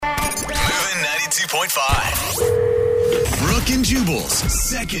92.5. Brooke and Jubal's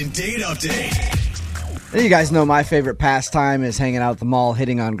second date update. You guys know my favorite pastime is hanging out at the mall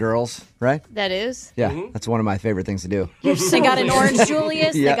hitting on girls, right? That is. Yeah, that's one of my favorite things to do. They got an Orange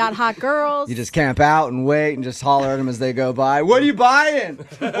Julius. Yeah. They got hot girls. You just camp out and wait and just holler at them as they go by. What are you buying?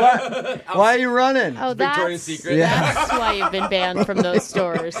 Why are you running? Oh, Victoria's that's, Secret. Yeah. that's why you've been banned from those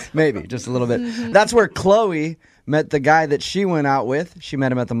stores. Maybe, just a little bit. That's where Chloe met the guy that she went out with. She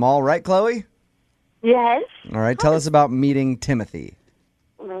met him at the mall, right, Chloe? Yes. All right, tell us about meeting Timothy.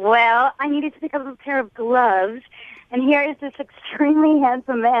 Well, I needed to pick up a pair of gloves, and here is this extremely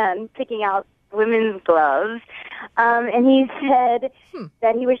handsome man picking out women's gloves. And he said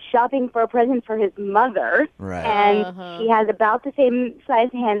that he was shopping for a present for his mother, Right. and she has about the same size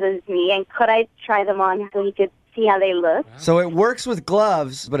hands as me, and could I try them on so he could see how they look? So it works with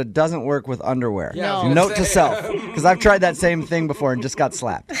gloves, but it doesn't work with underwear. Yeah, I was No. gonna Note to say. self, because I've tried that same thing before and just got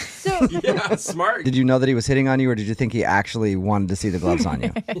slapped. So, Yeah, smart. Did you know that he was hitting on you, or did you think he actually wanted to see the gloves on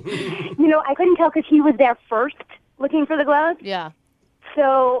you? You know, I couldn't tell because he was there first looking for the gloves, yeah.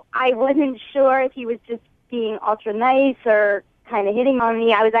 so I wasn't sure if he was just being ultra nice or kind of hitting on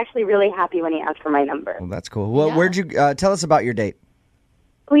me. I was actually really happy when he asked for my number. Well, that's cool. Well, Yeah. where'd you tell us about your date?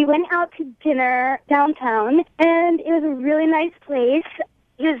 We went out to dinner downtown, and it was a really nice place.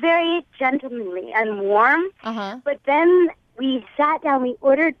 He was very gentlemanly and warm, Uh-huh. but then we sat down, we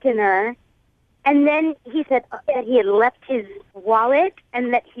ordered dinner, and then he said that he had left his wallet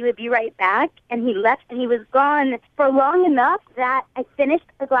and that he would be right back, and he left, and he was gone for long enough that I finished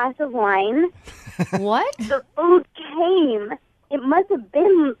a glass of wine. What? The food came. It must have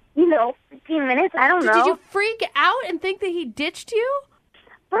been, 15 minutes. I don't know. Did you freak out and think that he ditched you?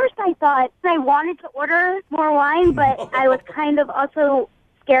 First, I thought I wanted to order more wine, but I was kind of also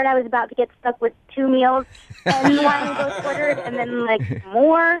scared I was about to get stuck with 2 meals and wine was ordered and then,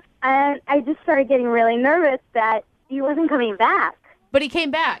 more. And I just started getting really nervous that he wasn't coming back. But he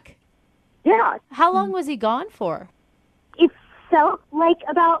came back. Yeah, How long was he gone for? it felt like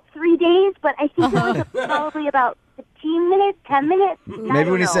about 3 days, but I think it was probably about 15 minutes, 10 minutes. Maybe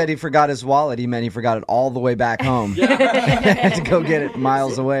when he said he forgot his wallet, he meant he forgot it all the way back home. Had to go get it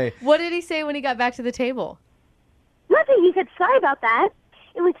miles away. What did he say when he got back to the table? Nothing. He said, sorry about that.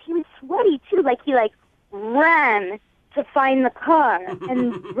 He was sweaty, too. He ran to find the car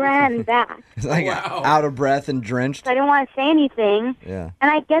and ran back. It's like Wow. out of breath and drenched. So I didn't want to say anything. Yeah. And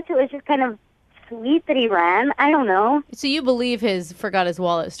I guess it was just kind of sweet that he ran. I don't know. So you believe his forgot his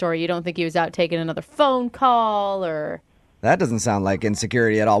wallet story. You don't think he was out taking another phone call or... That doesn't sound like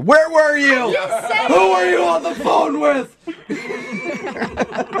insecurity at all. Where were you? Who were you on the phone with?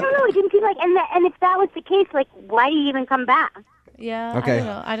 I don't know. It didn't seem like, and if that was the case, why did he even come back? Yeah, Okay.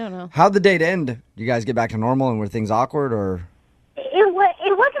 I don't know. How'd the date end? You guys get back to normal and were things awkward, or? It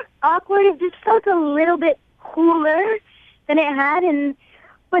wasn't awkward. It just felt a little bit cooler than it had,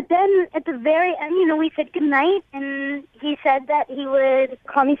 but then at the very end, we said goodnight, and he said that he would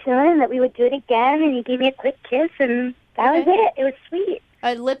call me soon and that we would do it again, and he gave me a quick kiss, and that was it. It was sweet.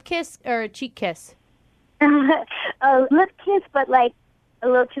 A lip kiss or a cheek kiss? A lip kiss, but a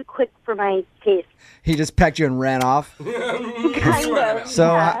little too quick for my taste. He just pecked you and ran off? Kind of.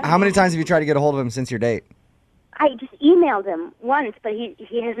 So yeah. how many times have you tried to get a hold of him since your date? I just emailed him once, but he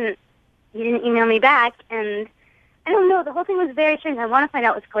didn't email me back, and I don't know. The whole thing was very strange. I want to find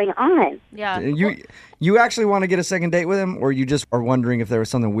out what's going on. Yeah. You actually want to get a second date with him, or you just are wondering if there was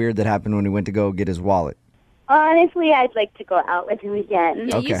something weird that happened when he went to go get his wallet? Honestly, I'd like to go out with him again.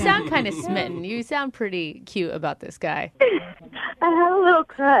 Yeah, you Okay. sound kind of smitten. You sound pretty cute about this guy. I have a little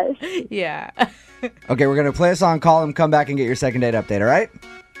crush. Yeah. Okay, we're going to play a song, call him, come back and get your second date update, all right?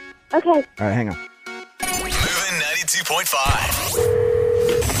 Okay. All right, hang on. Moving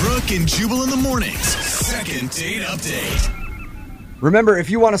 92.5. Brooke and Jubal in the mornings. Second date update. Remember, if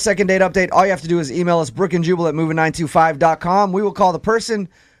you want a second date update, all you have to do is email us, brookandjubal@moving925.com. We will call the person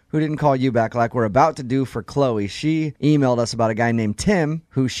who didn't call you back like we're about to do for Chloe. She emailed us about a guy named Tim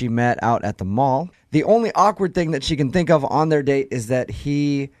who she met out at the mall. The only awkward thing that she can think of on their date is that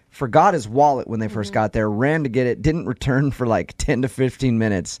he forgot his wallet when they first got there, ran to get it, didn't return for 10 to 15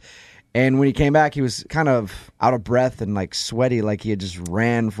 minutes. And when he came back, he was kind of out of breath and sweaty, like he had just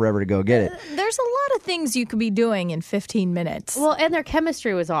ran forever to go get it. There's a lot of things you could be doing in 15 minutes. Well, and their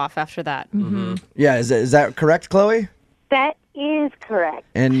chemistry was off after that. Yeah, is that correct, Chloe? That is correct.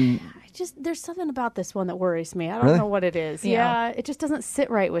 And There's something about this one that worries me. I don't Really? know what it is. Yeah. Yeah, it just doesn't sit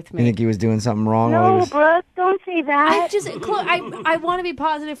right with you me. think he was doing something wrong? while he No, was... Brooke, don't say that. I want to be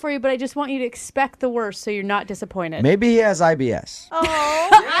positive for you, but I just want you to expect the worst so you're not disappointed. Maybe he has IBS.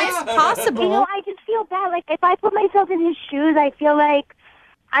 it's possible. I just feel bad. If I put myself in his shoes, I feel like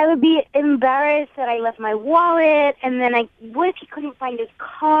I would be embarrassed that I left my wallet, and then what if he couldn't find his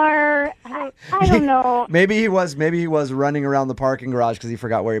car? I don't know. Maybe he was running around the parking garage because he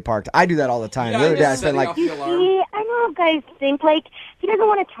forgot where he parked. I do that all the time. Yeah, the other day I just spent setting like off the alarm. See, I know how guys think. Like, he doesn't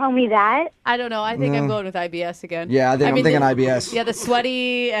want to tell me that. I don't know. I think I'm going with IBS again. Yeah, I'm thinking IBS. Yeah, the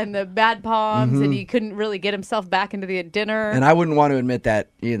sweaty and the bad palms, and he couldn't really get himself back into the dinner. And I wouldn't want to admit that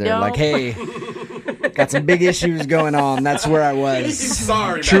either. No. Like, hey, got some big issues going on. That's where I was.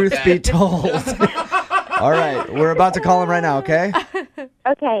 Sorry about Truth that. be told. All right, we're about to call him right now, okay?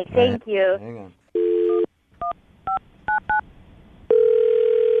 Okay, thank you. Hang on.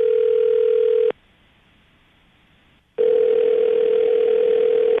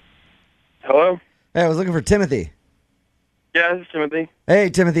 Hello? Hey, I was looking for Timothy. Yeah, this is Timothy. Hey,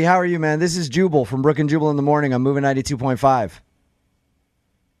 Timothy, how are you, man? This is Jubal from Brook and Jubal in the Morning. I'm moving 92.5.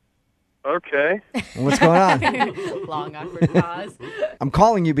 Okay. What's going on? Long, awkward pause. I'm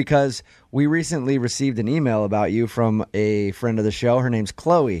calling you because we recently received an email about you from a friend of the show. Her name's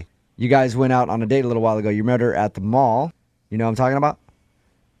Chloe. You guys went out on a date a little while ago. You met her at the mall. You know what I'm talking about?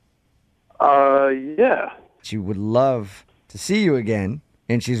 Yeah. She would love to see you again,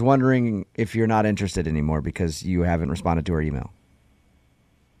 and she's wondering if you're not interested anymore because you haven't responded to her email.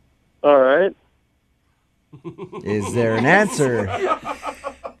 All right. Is there an answer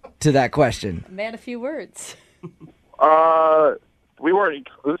to that question? Man, a few words. We weren't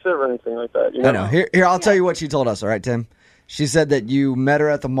exclusive or anything like that. You I know. Here, I'll tell you what she told us, all right, Tim? She said that you met her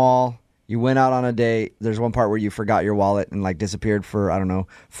at the mall. You went out on a date. There's one part where you forgot your wallet and like disappeared for, I don't know,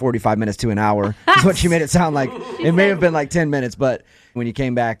 45 minutes to an hour. That's what she made it sound like. It may have been like 10 minutes, but when you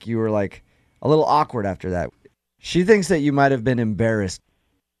came back, you were like a little awkward after that. She thinks that you might have been embarrassed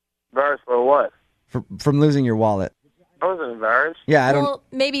Embarrassed by what? from losing your wallet. I wasn't embarrassed. Yeah, I don't. Well,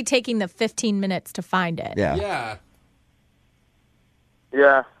 maybe taking the 15 minutes to find it. Yeah. Yeah.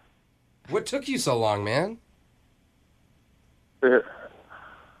 Yeah. What took you so long, man?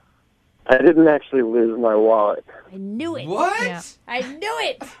 I didn't actually lose my wallet. I knew it. What? Yeah. I knew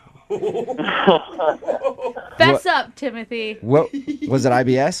it. Fess up, Timothy. What was it?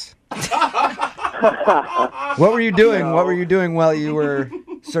 IBS? What were you doing? No. What were you doing while you were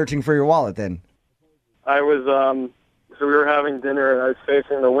searching for your wallet? Then I was, so we were having dinner and I was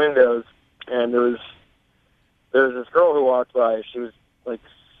facing the windows and there was this girl who walked by. She was like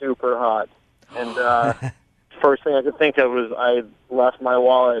super hot. And, first thing I could think of was I left my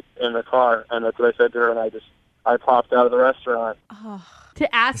wallet in the car, and that's what I said to her, and I popped out of the restaurant.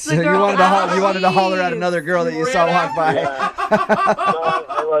 To ask so the girl out. you wanted to holler at another girl that you saw walk by.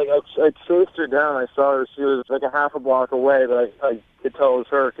 I chased her down. I saw her. She was like a half a block away, but I could tell it was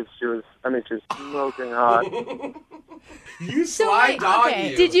her because she was smoking hot. You So sly wait, dog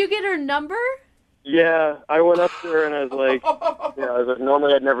okay. you. Did you get her number? Yeah, I went up to her and I was like,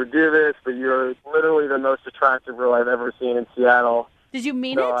 normally I'd never do this, but you're literally the most attractive girl I've ever seen in Seattle. Did you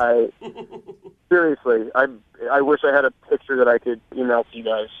mean So it? Seriously, I wish I had a picture that I could email to you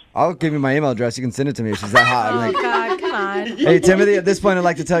guys. I'll give you my email address. You can send it to me if she's that hot. I'm Oh, like, God, come on. hey, Timothy, at this point, I'd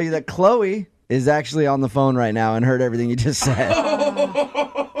like to tell you that Chloe is actually on the phone right now and heard everything you just said.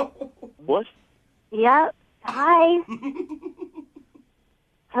 What? Yep. Hi.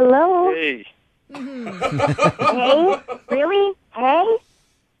 Hello. Hey. Hey? Really? Hey?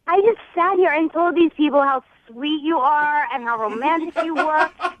 I just sat here and told these people how sweet you are and how romantic you were,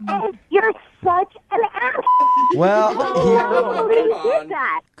 and you're such an ass. Well, Oh, he they come on. did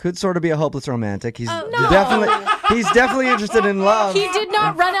that. could sort of be a hopeless romantic. He's no. he's definitely interested in love. He did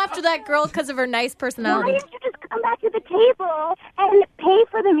not run after that girl because of her nice Why personality. didn't you just come back to the table and pay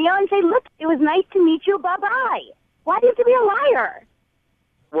for the meal and say, look, it was nice to meet you, bye-bye? Why do you have to be a liar?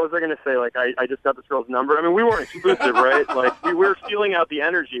 What was I going to say? Like, I just got this girl's number. I mean, we weren't exclusive, right? Like, we were feeling out the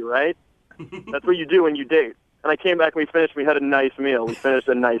energy, right? That's what you do when you date. And I came back and we finished. We had a nice meal. We finished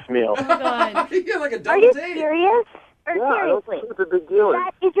a nice meal. Oh, God. You get like a Are double you date. serious? Or Yeah, I don't seriously? think it's a big deal.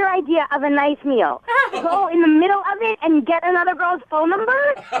 That is your idea of a nice meal. Go in the middle of it and get another girl's phone number?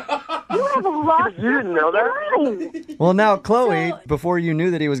 You have lost You didn't know that? your mind. Well, now, Chloe, before you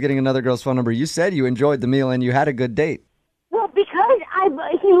knew that he was getting another girl's phone number, you said you enjoyed the meal and you had a good date. Well, because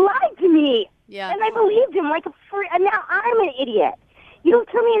he lied to me. Yeah. And I believed him like a freak. And now I'm an idiot. You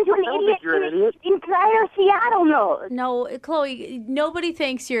turn me into an don't idiot. think you're an idiot. Entire Seattle knows. No, Chloe, nobody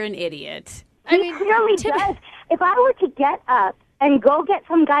thinks you're an idiot. He clearly does. If I were to get up and go get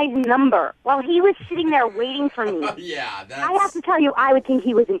some guy's number while he was sitting there waiting for me, Yeah, that's... I have to tell you, I would think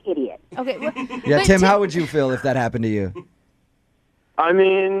he was an idiot. Okay. Well, Yeah, but Tim, how would you feel if that happened to you? I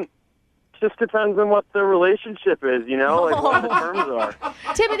mean, just depends on what the relationship is, you know? Like, what the terms are.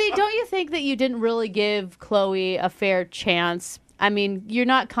 Timothy, don't you think that you didn't really give Chloe a fair chance? I mean, you're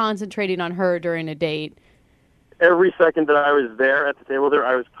not concentrating on her during a date. Every second that I was there at the table there,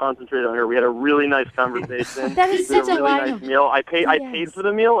 I was concentrated on her. We had a really nice conversation. That is We had such a really line nice of- meal. I paid Yes. for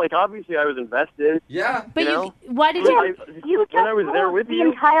the meal. Like, obviously, I was invested. Yeah. But You know? why did When you? You just when I was there told with the you,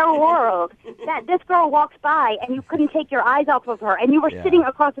 entire world that this girl walks by and you couldn't take your eyes off of her, and you were sitting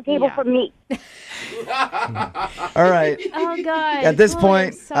across the table Yeah. from me. All right. Oh God. At this Chloe, I'm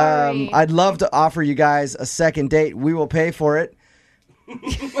point, sorry. I'd love to offer you guys a second date. We will pay for it.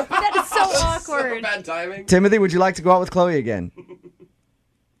 that is so awkward. Bad timing. Timothy, would you like to go out with Chloe again?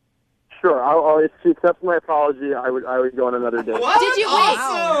 sure, if she accepts my apology, I would go on another date. What? Did you- wait.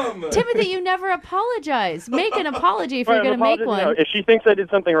 Awesome. Timothy, you never apologize. Make an apology if you're Right, going to make apologize- one. no, if she thinks I did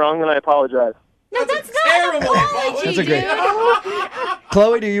something wrong, then I apologize. No, That's that's a not an terrible apology, apology. That's a great- dude.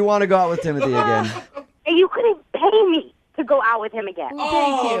 Chloe, do you want to go out with Timothy again? And you couldn't pay me to go out with him again. Thank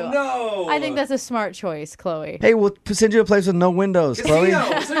Oh, you. no. I think that's a smart choice, Chloe. Hey, we'll send you a place with no windows, Chloe.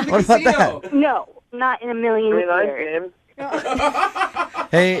 Casino. It's like the What about casino. No, not in a million I mean, I'm years. game.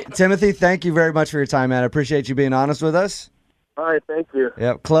 Hey, Timothy, thank you very much for your time, man. I appreciate you being honest with us. All right, thank you.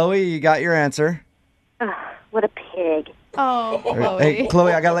 Yep. Chloe, you got your answer. Ugh, what a pig. Oh, Chloe. Hey,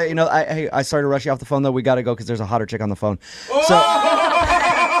 Chloe, I got to let you know. I started to rush you off the phone, though. We got to go because there's a hotter chick on the phone. So.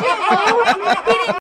 Oh, we didn't